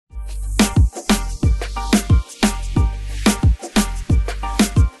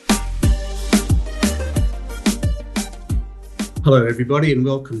Hello, everybody, and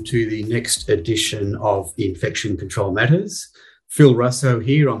welcome to the next edition of Infection Control Matters. Phil Russo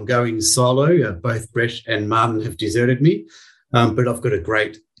here. I'm going solo. Both Brett and Martin have deserted me, but I've got a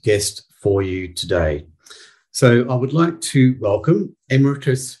great guest for you today. So I would like to welcome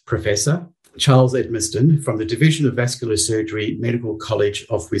Emeritus Professor Charles Edmiston from the Division of Vascular Surgery, Medical College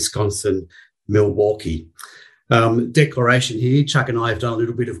of Wisconsin, Milwaukee. Declaration here, Chuck and I have done a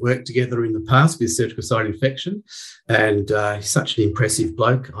little bit of work together in the past with surgical site infection, and he's such an impressive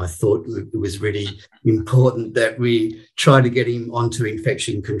bloke. I thought it was really important that we try to get him onto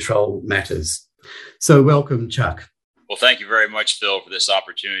Infection Control Matters. So welcome, Chuck. Well, thank you very much, Phil, for this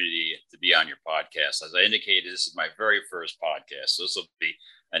opportunity to be on your podcast. As I indicated, this is my very first podcast, so this will be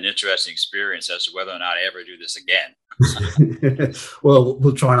an interesting experience as to whether or not I ever do this again. Well,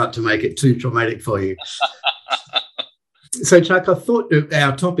 we'll try not to make it too traumatic for you. So, Chuck, I thought that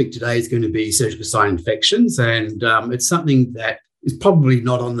our topic today is going to be surgical site infections, and it's something that is probably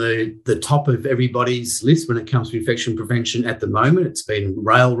not on the top of everybody's list when it comes to infection prevention at the moment. It's been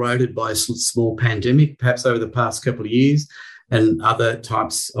railroaded by a small pandemic, perhaps over the past couple of years, and other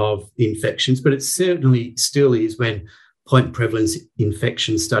types of infections, but it certainly still is, when point prevalence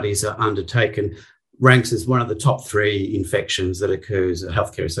infection studies are undertaken, ranks as one of the top 3 infections that occurs, a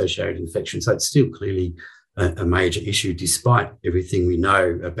healthcare-associated infection. So it's still clearly a major issue, despite everything we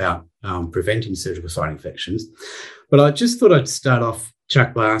know about preventing surgical site infections. But I just thought I'd start off,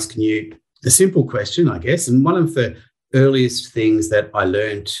 Chuck, by asking you a simple question, I guess. And one of the earliest things that I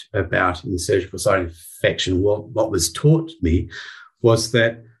learned about in surgical site infection, what was taught me, was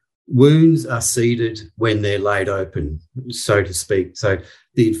that wounds are seeded when they're laid open, so to speak. So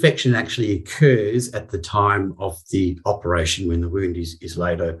the infection actually occurs at the time of the operation when the wound is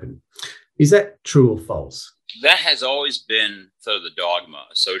laid open. Is that true or false? That has always been sort of the dogma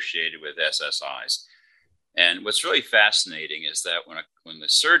associated with SSIs. And what's really fascinating is that when the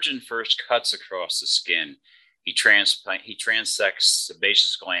surgeon first cuts across the skin, he transects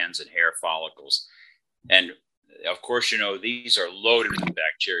sebaceous glands and hair follicles. And of course, you know, these are loaded with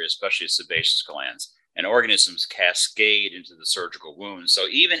bacteria, especially sebaceous glands, and organisms cascade into the surgical wound. So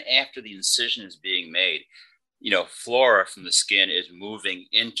even after the incision is being made, you know, flora from the skin is moving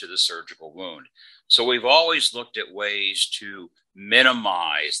into the surgical wound. So we've always looked at ways to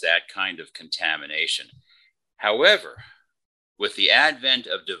minimize that kind of contamination. However, with the advent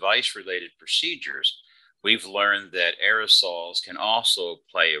of device-related procedures, we've learned that aerosols can also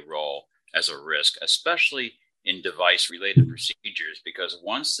play a role as a risk, especially in device-related procedures, because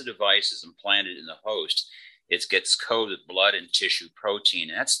once the device is implanted in the host, it gets coated with blood and tissue protein,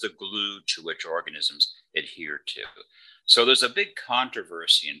 and that's the glue to which organisms adhere to. So there's a big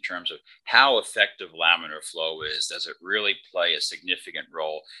controversy in terms of how effective laminar flow is. Does it really play a significant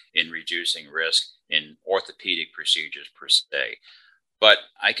role in reducing risk in orthopedic procedures per se? But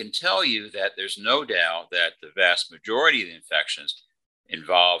I can tell you that there's no doubt that the vast majority of the infections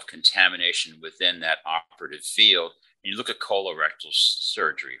involve contamination within that operative field. And you look at colorectal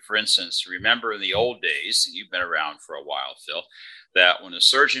surgery. For instance, remember in the old days, you've been around for a while, Phil, that when a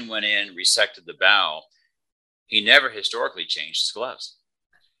surgeon went in, resected the bowel, he never historically changed his gloves.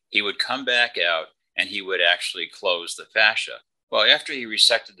 He would come back out and he would actually close the fascia. Well, after he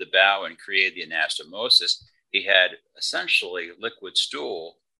resected the bowel and created the anastomosis, he had essentially liquid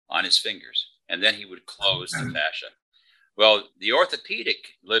stool on his fingers, and then he would close the fascia. Well, the orthopedic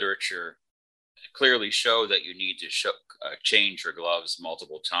literature clearly show that you need to change your gloves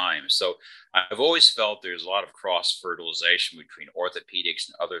multiple times. So I've always felt there's a lot of cross-fertilization between orthopedics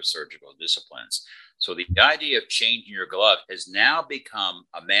and other surgical disciplines. So the idea of changing your glove has now become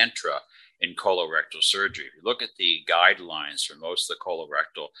a mantra in colorectal surgery. If you look at the guidelines for most of the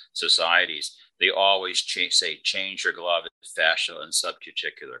colorectal societies, they always say change your glove at fascial and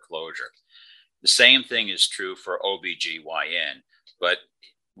subcuticular closure. The same thing is true for OBGYN, but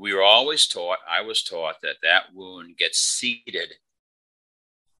I was taught that wound gets seeded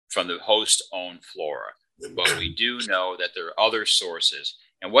from the host own flora. But we do know that there are other sources.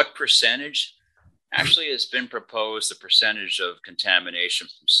 And what percentage? Actually, it's been proposed the percentage of contamination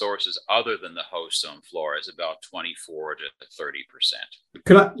from sources other than the host own flora is about 24 to 30%.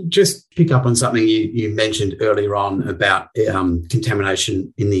 Could I just pick up on something you mentioned earlier on about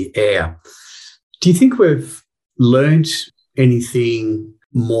contamination in the air? Do you think we've learned anything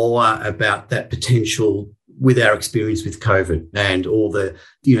more about that potential with our experience with COVID and all the,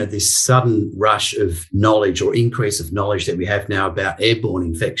 this sudden rush of knowledge or increase of knowledge that we have now about airborne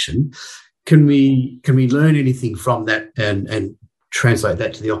infection? Can we learn anything from that and translate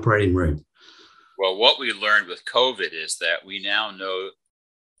that to the operating room? Well, what we learned with COVID is that we now know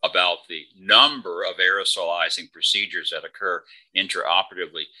about the number of aerosolizing procedures that occur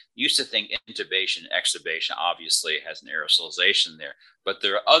intraoperatively. You used to think intubation, extubation obviously has an aerosolization there, but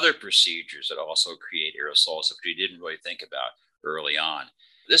there are other procedures that also create aerosols that we didn't really think about early on.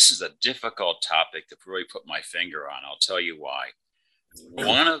 This is a difficult topic to really put my finger on. I'll tell you why.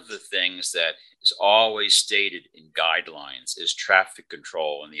 One of the things that is always stated in guidelines is traffic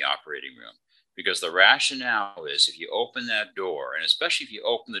control in the operating room. Because the rationale is if you open that door, and especially if you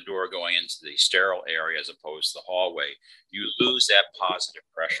open the door going into the sterile area as opposed to the hallway, you lose that positive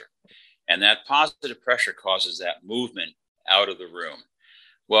pressure. And that positive pressure causes that movement out of the room.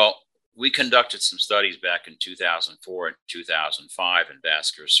 Well, we conducted some studies back in 2004 and 2005 in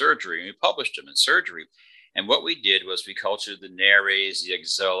vascular surgery, and we published them in surgery. And what we did was we cultured the nares, the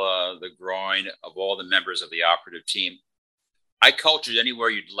axilla, the groin of all the members of the operative team. I cultured anywhere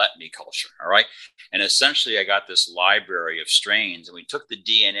you'd let me culture, all right? And essentially, I got this library of strains, and we took the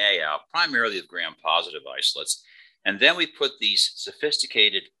DNA out, primarily of gram-positive isolates, and then we put these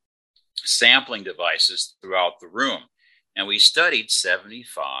sophisticated sampling devices throughout the room, and we studied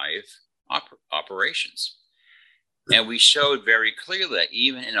 75 operations. And we showed very clearly that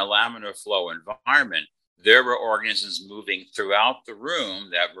even in a laminar flow environment, there were organisms moving throughout the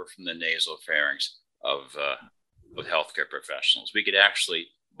room that were from the nasal pharynx of healthcare professionals. We could actually,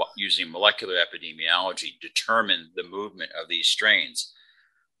 using molecular epidemiology, determine the movement of these strains.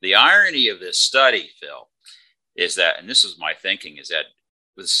 The irony of this study, Phil, is that, and this is my thinking, is that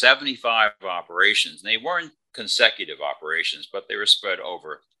with 75 operations, and they weren't consecutive operations, but they were spread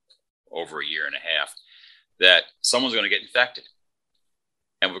over a year and a half, that someone's going to get infected.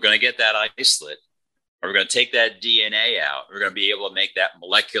 And we're going to get that isolate, or we're going to take that DNA out. We're going to be able to make that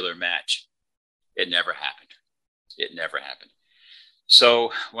molecular match. It never happened. It never happened.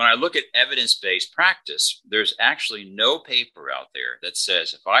 So when I look at evidence-based practice, there's actually no paper out there that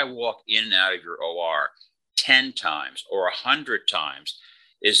says if I walk in and out of your OR 10 times or 100 times,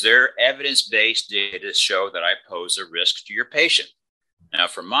 is there evidence-based data to show that I pose a risk to your patient? Now,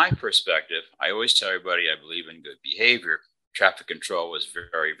 from my perspective, I always tell everybody I believe in good behavior. Traffic control is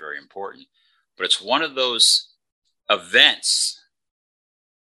very, very important. But it's one of those events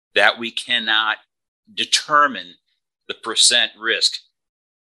that we cannot determine the percent risk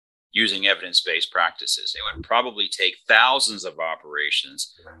using evidence-based practices. It would probably take thousands of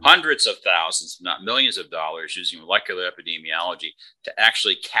operations, hundreds of thousands, if not millions of dollars using molecular epidemiology to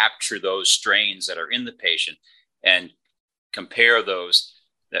actually capture those strains that are in the patient and compare those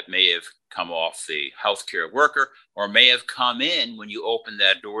that may have come off the healthcare worker or may have come in when you open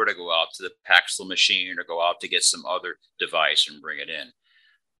that door to go out to the Paxil machine or go out to get some other device and bring it in.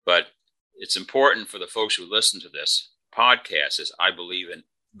 But it's important for the folks who listen to this podcast is I believe in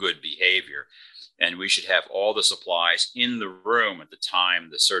good behavior, and we should have all the supplies in the room at the time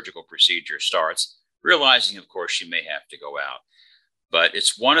the surgical procedure starts, realizing, of course, you may have to go out. But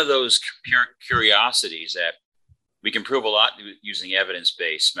it's one of those curiosities that we can prove a lot using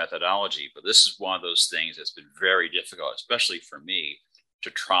evidence-based methodology, but this is one of those things that's been very difficult, especially for me, to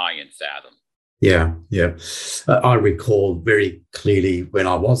try and fathom. Yeah. I recall very clearly when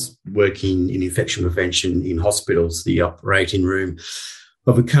I was working in infection prevention in hospitals, the operating room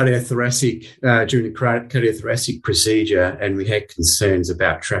of a cardiothoracic, during a cardiothoracic procedure, and we had concerns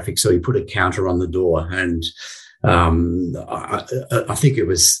about traffic. So we put a counter on the door, and I think it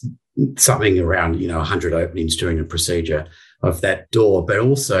was something around 100 openings during a procedure of that door. But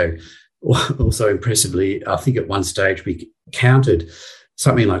also impressively, I think at one stage we counted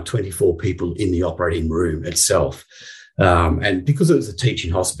something like 24 people in the operating room itself. And because it was a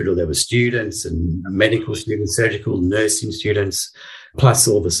teaching hospital, there were students and medical students, surgical nursing students, plus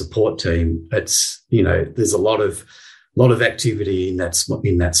all the support team. It's, there's a lot of activity in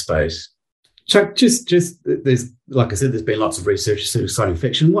that space. Chuck, just there's, like I said, there's been lots of research on surgical site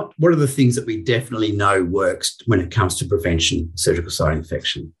infection. What are the things that we definitely know works when it comes to prevention surgical site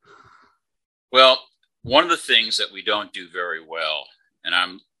infection? Well, one of the things that we don't do very well, and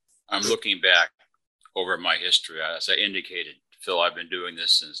I'm looking back over my history, as I indicated, Phil, I've been doing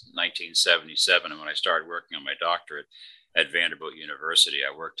this since 1977, and when I started working on my doctorate at Vanderbilt University,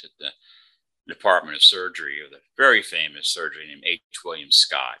 I worked at the Department of Surgery of the very famous surgeon named H. William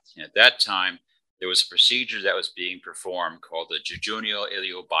Scott. And at that time, there was a procedure that was being performed called the jejunal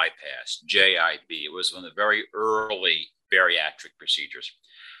ileal bypass, JIB. It was one of the very early bariatric procedures.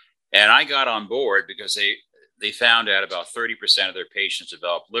 And I got on board because they found out about 30% of their patients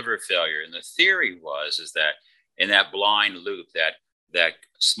developed liver failure. And the theory is that in that blind loop, that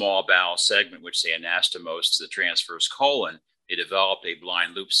small bowel segment, which they anastomosed to the transverse colon, they developed a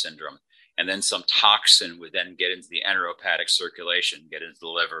blind loop syndrome. And then some toxin would then get into the enterohepatic circulation, get into the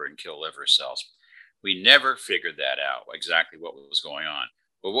liver and kill liver cells. We never figured that out, exactly what was going on.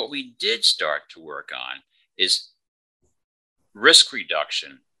 But what we did start to work on is risk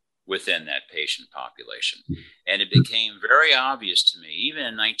reduction within that patient population. And it became very obvious to me, even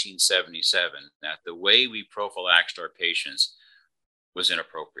in 1977, that the way we prophylaxed our patients was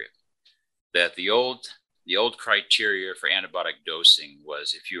inappropriate. That the old criteria for antibiotic dosing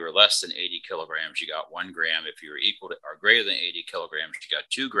was if you were less than 80 kilograms, you got 1 gram. If you were equal to or greater than 80 kilograms, you got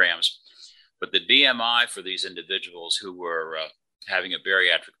 2 grams. But the BMI for these individuals who were having a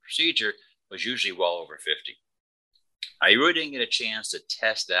bariatric procedure was usually well over 50. I really didn't get a chance to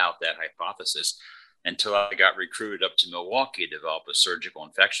test out that hypothesis until I got recruited up to Milwaukee to develop a surgical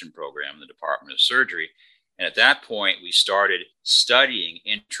infection program in the Department of Surgery. And at that point, we started studying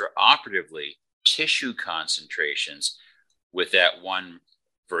intraoperatively tissue concentrations with that 1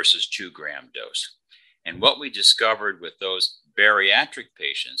 versus 2 gram dose. And what we discovered with those bariatric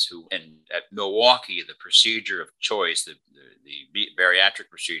patients who, and at Milwaukee, the procedure of choice, the bariatric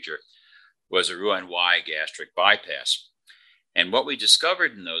procedure, was a Roux-en-Y gastric bypass. And what we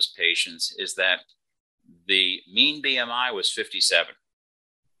discovered in those patients is that the mean BMI was 57.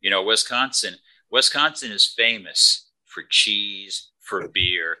 You know, Wisconsin is famous for cheese, for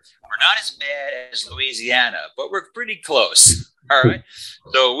beer. We're not as bad as Louisiana, but we're pretty close. All right.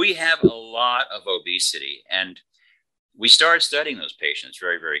 So we have a lot of obesity, and we started studying those patients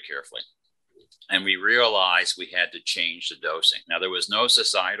very, very carefully. And we realized we had to change the dosing. Now, there was no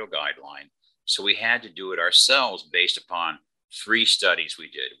societal guideline, so we had to do it ourselves based upon 3 studies we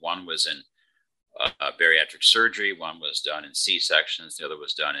did. One was in bariatric surgery, one was done in C-sections, the other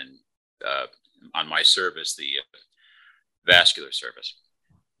was done in on my service, the vascular service.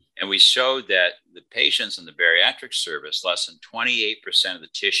 And we showed that the patients in the bariatric service, less than 28% of the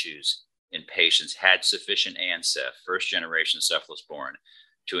tissues in patients had sufficient ANCEPH, first-generation cephalosporin,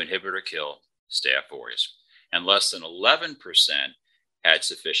 to inhibit or kill Staph aureus. And less than 11% had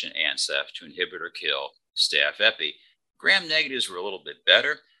sufficient ANCEPH to inhibit or kill Staph epi. Gram negatives were a little bit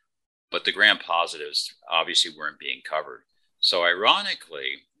better, but the gram positives obviously weren't being covered. So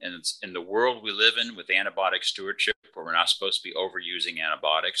ironically, in the world we live in with antibiotic stewardship, where we're not supposed to be overusing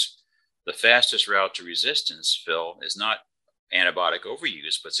antibiotics, the fastest route to resistance, Phil, is not antibiotic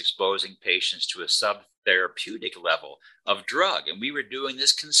overuse, but it's exposing patients to a subtherapeutic level of drug. And we were doing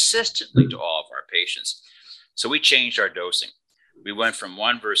this consistently to all of our patients. So we changed our dosing. We went from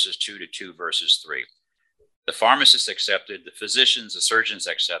 1 versus 2 to 2 versus 3. The pharmacists accepted, the physicians, the surgeons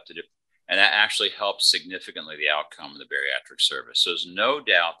accepted it, and that actually helped significantly the outcome of the bariatric service. So there's no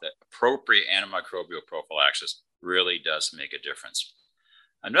doubt that appropriate antimicrobial prophylaxis really does make a difference.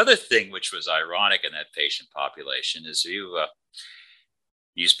 Another thing which was ironic in that patient population is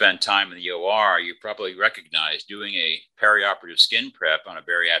you spend time in the OR, you probably recognize doing a perioperative skin prep on a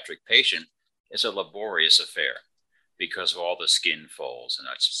bariatric patient is a laborious affair because of all the skin folds and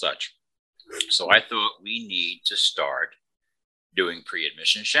such. So I thought we need to start doing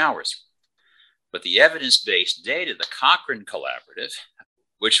pre-admission showers. But the evidence-based data, the Cochrane Collaborative,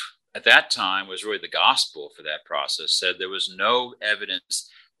 which at that time was really the gospel for that process, said there was no evidence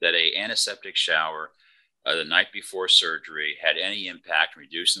that an antiseptic shower the night before surgery had any impact in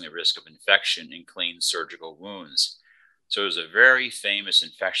reducing the risk of infection in clean surgical wounds. So it was a very famous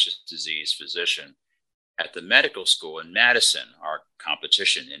infectious disease physician at the medical school in Madison, our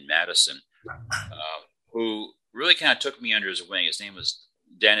competition in Madison, who really kind of took me under his wing. His name was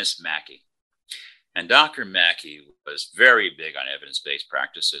Dennis Mackey. And Dr. Mackey was very big on evidence-based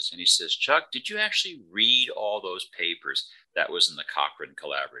practices. And he says, Chuck, did you actually read all those papers that was in the Cochrane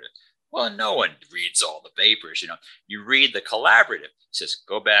Collaborative? Well, no one reads all the papers. You read the collaborative. He says,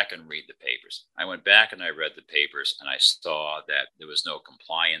 go back and read the papers. I went back and I read the papers, and I saw that there was no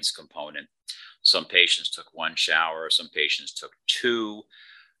compliance component. Some patients took 1 shower, some patients took 2.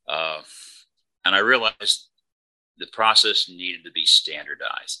 And I realized the process needed to be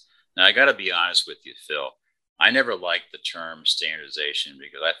standardized. Now, I got to be honest with you, Phil. I never liked the term standardization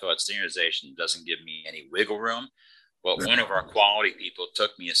because I thought standardization doesn't give me any wiggle room. But one of our quality people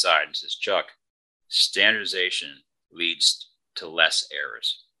took me aside and says, Chuck, standardization leads to less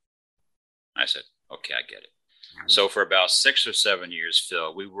errors. I said, okay, I get it. So for about 6 or 7 years,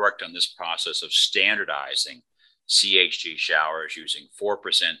 Phil, we worked on this process of standardizing CHG showers using 4%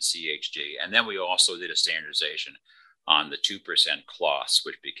 CHG. And then we also did a standardization on the 2% cloths,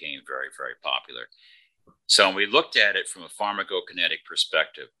 which became very, very popular. So we looked at it from a pharmacokinetic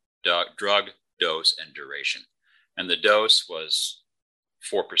perspective, drug, dose, and duration. And the dose was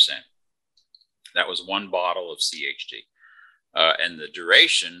 4%. That was 1 bottle of CHG. and the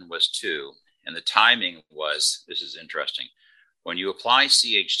duration was 2. And the timing was, this is interesting, when you apply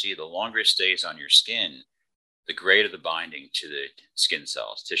CHT, the longer it stays on your skin, the greater the binding to the skin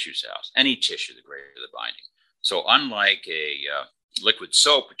cells, tissue cells, any tissue, the greater the binding. So unlike a liquid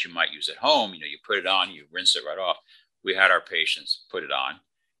soap, which you might use at home, you put it on, you rinse it right off. We had our patients put it on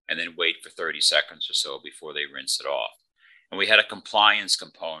and then wait for 30 seconds or so before they rinse it off. And we had a compliance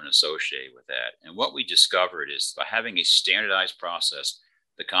component associated with that. And what we discovered is by having a standardized process,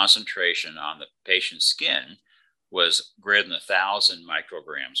 the concentration on the patient's skin was greater than 1,000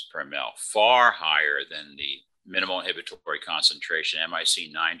 micrograms per ml, far higher than the minimal inhibitory concentration,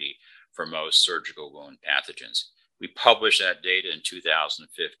 MIC 90, for most surgical wound pathogens. We published that data in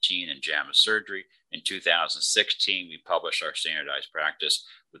 2015 in JAMA Surgery. In 2016, we published our standardized practice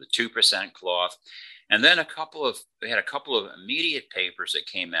with a 2% cloth. And then we had a couple of immediate papers that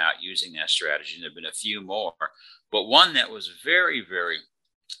came out using that strategy, and there have been a few more. But one that was very, very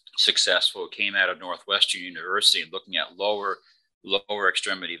successful came out of Northwestern University looking at lower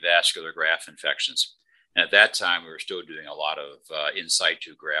extremity vascular graft infections. And at that time, we were still doing a lot of in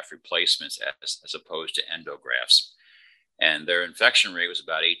situ graft replacements as opposed to endografts. And their infection rate was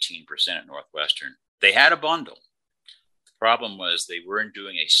about 18% at Northwestern. They had a bundle. The problem was they weren't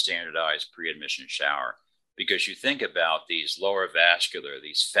doing a standardized pre-admission shower, because you think about these lower vascular,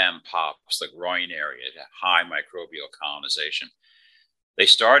 these FemPops, the groin area, high microbial colonization. They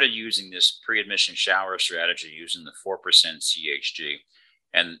started using this pre-admission shower strategy using the 4% CHG,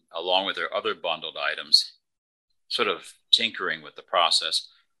 and along with their other bundled items, sort of tinkering with the process,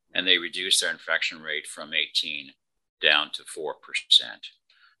 and they reduced their infection rate from 18 down to 4%.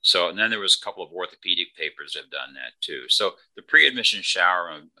 So, and then there was a couple of orthopedic papers that have done that too. So the pre-admission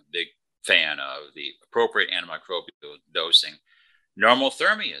shower, I'm a big fan of. The appropriate antimicrobial dosing.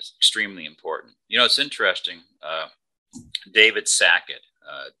 Normothermia is extremely important. It's interesting. David Sackett,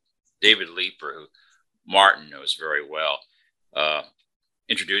 David Leeper, who Martin knows very well,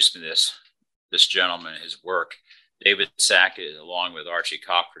 introduced me to this gentleman and his work. David Sackett, along with Archie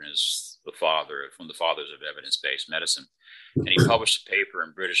Cochrane, is one of the fathers of evidence-based medicine. And he published a paper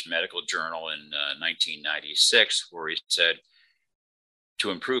in British Medical Journal in 1996 where he said,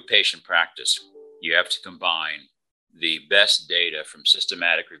 to improve patient practice, you have to combine the best data from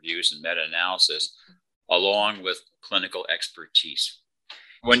systematic reviews and meta-analysis along with clinical expertise.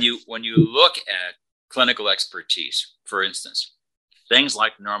 When you look at clinical expertise, for instance, things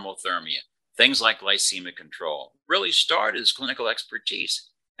like normothermia, things like glycemic control really started as clinical expertise.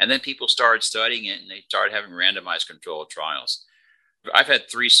 And then people started studying it and they started having randomized controlled trials. I've had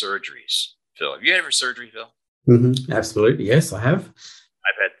 3 surgeries, Phil. Have you had a surgery, Phil? Mm-hmm. Absolutely. Yes, I have.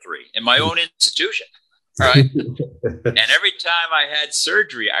 I've had 3 in my own institution. Right. And every time I had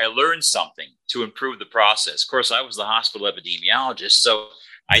surgery, I learned something to improve the process. Of course, I was the hospital epidemiologist, so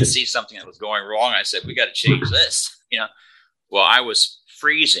I'd see something that was going wrong. I said, we got to change this. Well, I was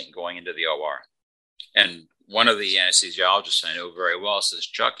freezing going into the OR. And one of the anesthesiologists I know very well says,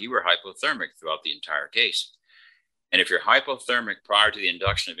 Chuck, you were hypothermic throughout the entire case. And if you're hypothermic prior to the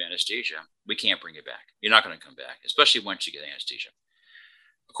induction of anesthesia, we can't bring you back. You're not going to come back, especially once you get anesthesia.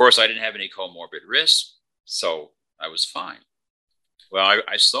 Of course, I didn't have any comorbid risks, so I was fine. Well,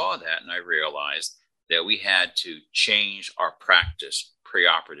 I saw that and I realized that we had to change our practice,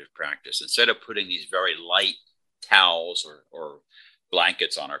 preoperative practice. Instead of putting these very light towels or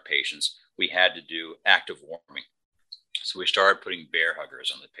blankets on our patients, we had to do active warming. So we started putting bear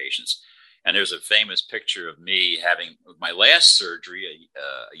huggers on the patients. And there's a famous picture of me having my last surgery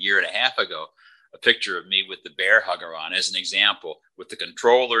a year and a half ago, a picture of me with the bear hugger on as an example, with the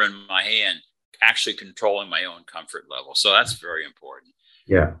controller in my hand, actually controlling my own comfort level. So that's very important.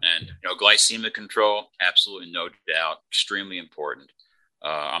 Yeah. And, glycemic control, absolutely no doubt, extremely important.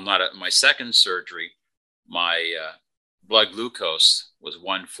 My second surgery, my blood glucose was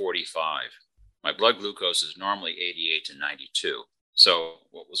 145. My blood glucose is normally 88 to 92. So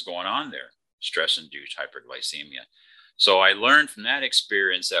what was going on there? Stress-induced hyperglycemia. So I learned from that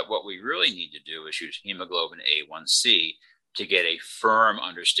experience that what we really need to do is use hemoglobin A1C to get a firm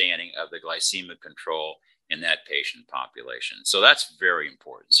understanding of the glycemic control in that patient population. So that's very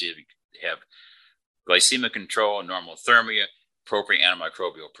important. So you have glycemic control, normothermia, appropriate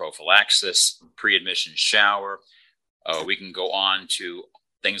antimicrobial prophylaxis, pre-admission shower. We can go on to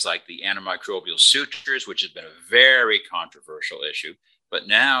things like the antimicrobial sutures, which has been a very controversial issue. But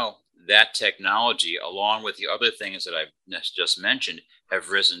now that technology, along with the other things that I've just mentioned, have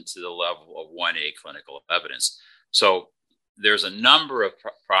risen to the level of 1A clinical evidence. So there's a number of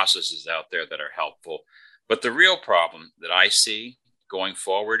processes out there that are helpful. But the real problem that I see going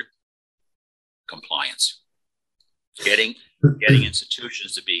forward, compliance. getting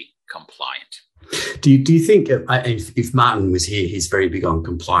institutions to be compliant. Do you think, if Martin was here, he's very big on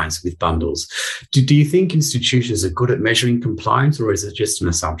compliance with bundles. Do you think institutions are good at measuring compliance, or is it just an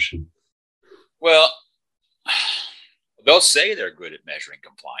assumption? Well, they'll say they're good at measuring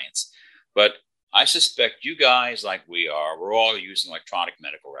compliance, but I suspect you guys, like we are, we're all using electronic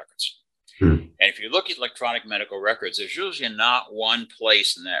medical records. And if you look at electronic medical records, there's usually not one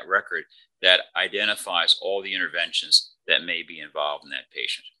place in that record that identifies all the interventions that may be involved in that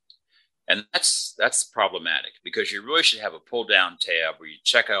patient. And that's problematic, because you really should have a pull down tab where you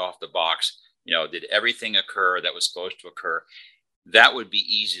check off the box, did everything occur that was supposed to occur? That would be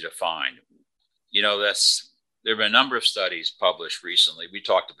easy to find. There have been a number of studies published recently. We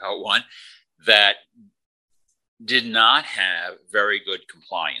talked about one that did not have very good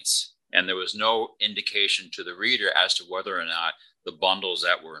compliance. And there was no indication to the reader as to whether or not the bundles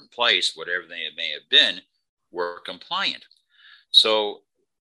that were in place, whatever they may have been, were compliant. So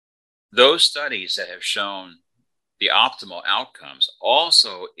those studies that have shown the optimal outcomes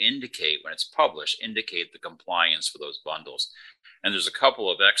also indicate, when it's published, indicate the compliance for those bundles. And there's a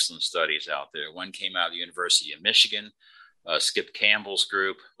couple of excellent studies out there. One came out of the University of Michigan, Skip Campbell's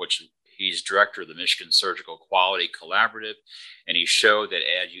group, which he's director of the Michigan Surgical Quality Collaborative, and he showed that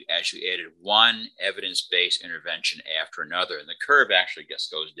as you added one evidence-based intervention after another, and the curve actually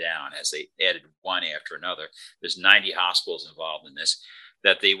goes down as they added one after another. There's 90 hospitals involved in this,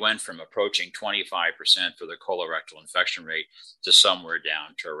 that they went from approaching 25% for the colorectal infection rate to somewhere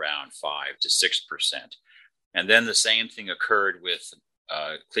down to around 5 to 6%. And then the same thing occurred with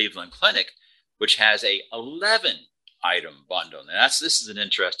Cleveland Clinic, which has a 11-item bundle. Now, this is an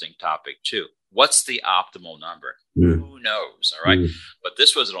interesting topic too. What's the optimal number? Who knows? All right. But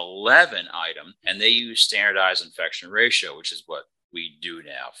this was an 11-item, and they use standardized infection ratio, which is what we do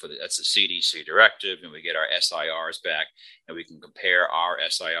now. That's the CDC directive, and we get our SIRs back, and we can compare our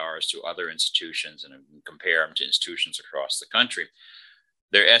SIRs to other institutions and compare them to institutions across the country.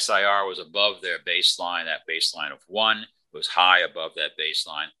 Their SIR was above their baseline, that baseline of 1 was high above that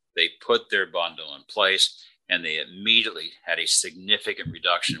baseline. They put their bundle in place, and they immediately had a significant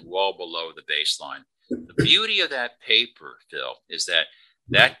reduction well below the baseline. The beauty of that paper, Phil, is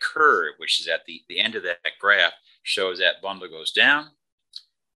that curve, which is at the end of that graph, shows that bundle goes down.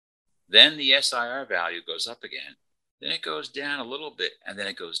 Then the SIR value goes up again. Then it goes down a little bit, and then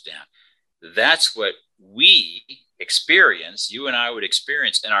it goes down. That's what we experience, you and I would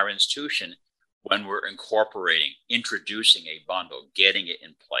experience in our institution when we're introducing a bundle, getting it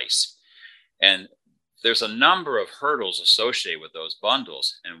in place. And there's a number of hurdles associated with those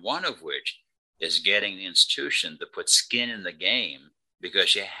bundles, and one of which is getting the institution to put skin in the game,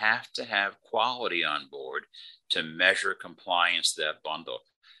 because you have to have quality on board to measure compliance to that bundle.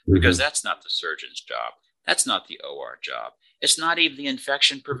 Because that's not the surgeon's job. That's not the OR job. It's not even the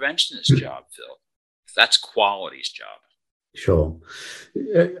infection preventionist's job, Phil. That's quality's job. Sure.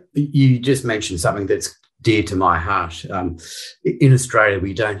 You just mentioned something that's dear to my heart. In Australia,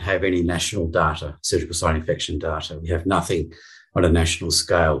 we don't have any national data, surgical site infection data. We have nothing on a national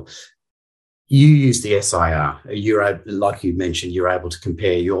scale. You use the SIR. Like you mentioned, you're able to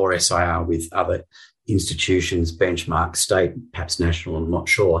compare your SIR with other institutions, benchmark, state, perhaps national, I'm not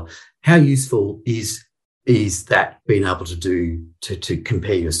sure. How useful is that, being able to do to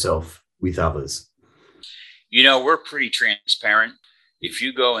compare yourself with others? We're pretty transparent. If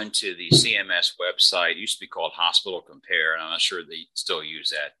you go into the CMS website, it used to be called Hospital Compare, and I'm not sure they still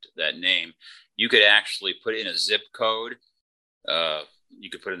use that name. You could actually put in a zip code. You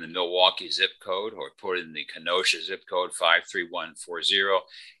could put in the Milwaukee zip code, or put in the Kenosha zip code 53140,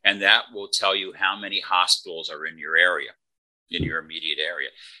 and that will tell you how many hospitals are in your area, in your immediate area.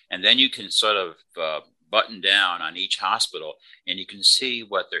 And then you can sort of button down on each hospital, and you can see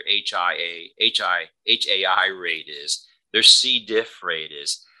what their HAI rate is, their C. diff rate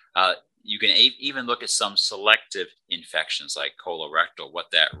is. You can even look at some selective infections like colorectal,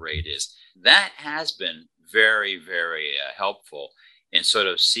 what that rate is. That has been very, very helpful in sort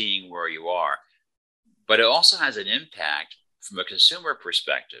of seeing where you are. But it also has an impact from a consumer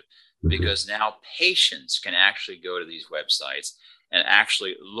perspective, because now patients can actually go to these websites and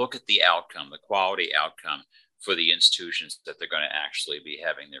actually look at the outcome, the quality outcome for the institutions that they're going to actually be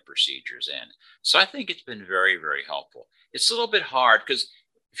having their procedures in. So I think it's been very, very helpful. It's a little bit hard because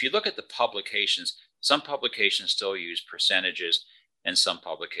if you look at the publications, some publications still use percentages and some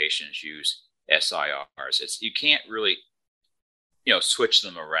publications use SIRs. You can't really, switch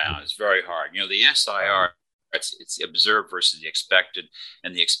them around. It's very hard. The SIR, it's the observed versus the expected,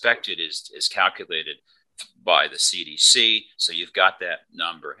 and the expected is calculated by the CDC. So you've got that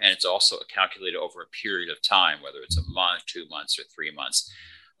number. And it's also calculated over a period of time, whether it's a month, 2 months, or 3 months.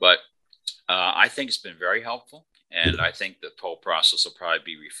 But I think it's been very helpful. And I think the whole process will probably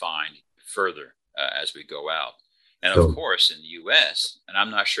be refined further as we go out. And of course, in the US, and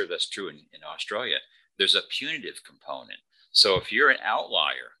I'm not sure that's true in Australia, there's a punitive component. So if you're an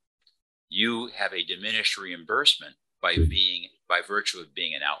outlier, you have a diminished reimbursement by virtue of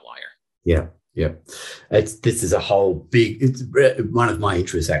being an outlier. Yeah. Yeah, this is a whole big. It's one of my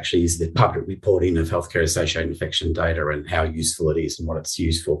interests actually is the public reporting of healthcare associated infection data and how useful it is and what it's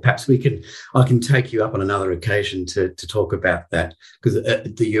used for. Perhaps I can take you up on another occasion to talk about that, because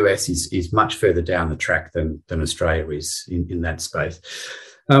the US is much further down the track than Australia is in that space.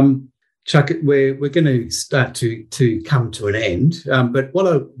 Chuck, we're going to start to come to an end, but what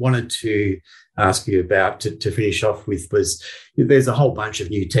I wanted to ask you about to finish off with was, there's a whole bunch of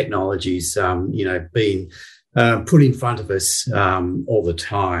new technologies, being put in front of us all the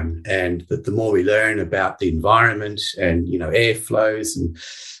time, and that the more we learn about the environment and airflows and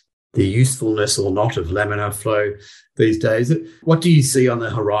the usefulness or not of laminar flow these days, what do you see on the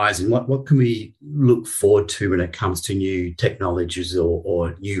horizon? What can we look forward to when it comes to new technologies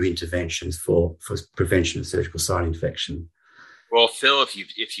or new interventions for prevention of surgical site infection? Well, Phil, if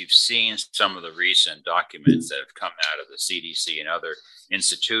you've seen some of the recent documents that have come out of the CDC and other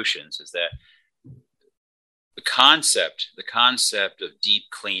institutions, is that the concept of deep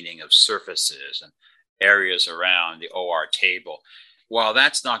cleaning of surfaces and areas around the OR table, while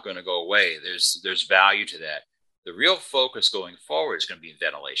that's not going to go away, there's value to that. The real focus going forward is going to be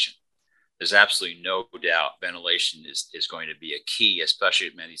ventilation. There's absolutely no doubt ventilation is going to be a key, especially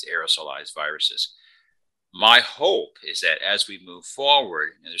with many of these aerosolized viruses. My hope is that as we move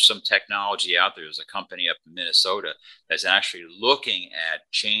forward, and there's some technology out there, there's a company up in Minnesota that's actually looking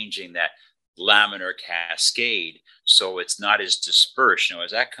at changing that laminar cascade so it's not as dispersed.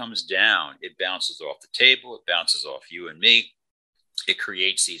 As that comes down, it bounces off the table, it bounces off you and me, it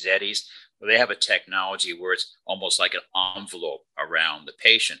creates these eddies. Well, they have a technology where it's almost like an envelope around the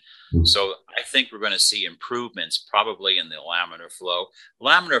patient. So I think we're going to see improvements probably in the laminar flow.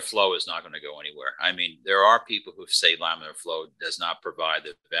 Laminar flow is not going to go anywhere. I mean, there are people who say laminar flow does not provide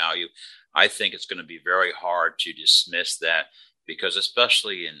the value. I think it's going to be very hard to dismiss that, because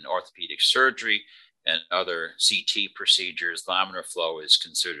especially in orthopedic surgery and other CT procedures, laminar flow is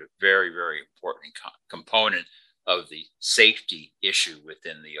considered a very, very important component of the safety issue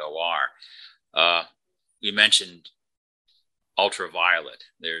within the OR. You mentioned ultraviolet.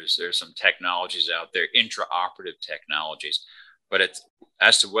 There's some technologies out there, intraoperative technologies, but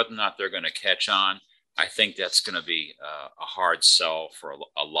as to whether or not they're going to catch on, I think that's going to be a hard sell for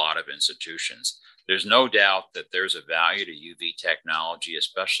a lot of institutions. There's no doubt that there's a value to UV technology,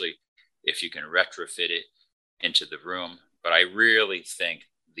 especially if you can retrofit it into the room. But I really think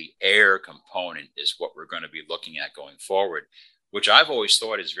the air component is what we're going to be looking at going forward, which I've always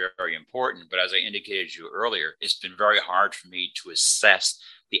thought is very, very important. But as I indicated to you earlier, it's been very hard for me to assess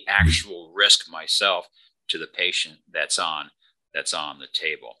the actual risk myself to the patient that's on the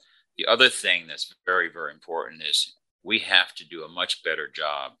table. The other thing that's very, very important is we have to do a much better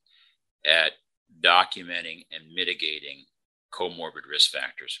job at documenting and mitigating comorbid risk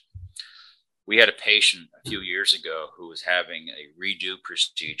factors. We had a patient a few years ago who was having a redo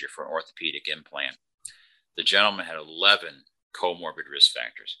procedure for an orthopedic implant. The gentleman had 11 comorbid risk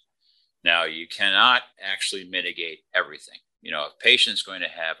factors. Now, you cannot actually mitigate everything. If a patient's going to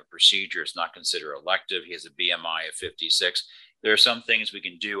have a procedure, it's not considered elective. He has a BMI of 56. There are some things we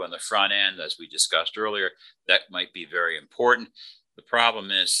can do on the front end, as we discussed earlier, that might be very important. The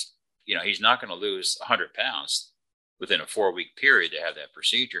problem is, he's not going to lose 100 pounds within a 4-week period to have that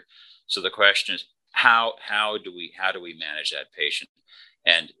procedure. So the question is, how do we manage that patient?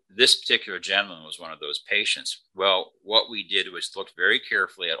 And this particular gentleman was one of those patients. Well, what we did was look very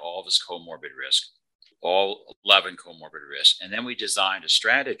carefully at all of his comorbid risk, all 11 comorbid risks, and then we designed a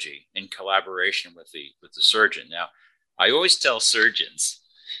strategy in collaboration with the surgeon. Now, I always tell surgeons,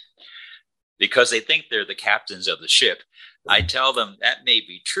 because they think they're the captains of the ship, I tell them that may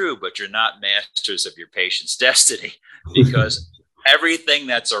be true, but you're not masters of your patient's destiny, because everything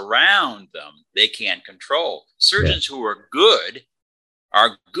that's around them, they can't control. Surgeons who are good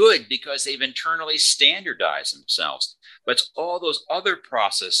because they've internally standardized themselves. But it's all those other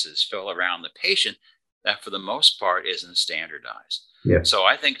processes, Phil, around the patient that for the most part isn't standardized. Yeah. So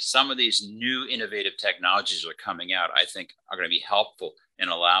I think some of these new innovative technologies that are coming out, I think are going to be helpful in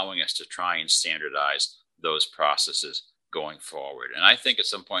allowing us to try and standardize those processes going forward. And I think at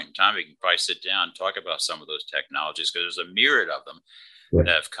some point in time, we can probably sit down and talk about some of those technologies, because there's a myriad of them. that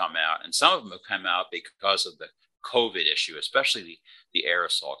have come out. And some of them have come out because of the COVID issue, especially the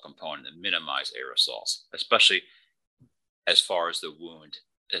aerosol component, the minimize aerosols, especially as far as the wound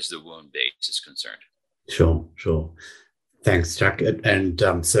base is concerned. Sure. Thanks, Chuck. And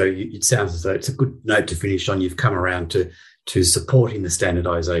so it sounds as though it's a good note to finish on. You've come around to supporting the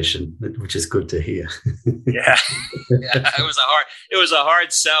standardization, which is good to hear. Yeah. It was a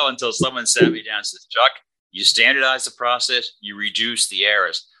hard sell until someone sat me down and says, Chuck, you standardize the process, you reduce the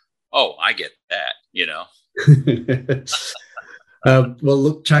errors. Oh, I get that, Well,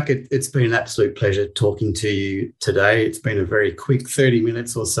 look, Chuck, it's been an absolute pleasure talking to you today. It's been a very quick 30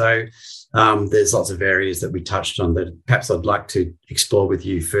 minutes or so. There's lots of areas that we touched on that perhaps I'd like to explore with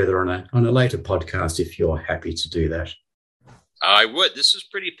you further on a later podcast if you're happy to do that. I would. This was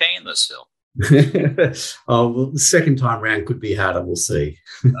pretty painless, Phil. Well, the second time round could be harder. We'll see.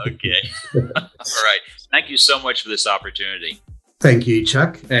 Okay. All right. Thank you so much for this opportunity. Thank you,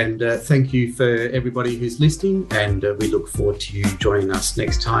 Chuck. And thank you for everybody who's listening. And we look forward to you joining us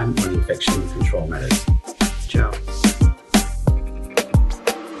next time on Infection Control Matters. Ciao.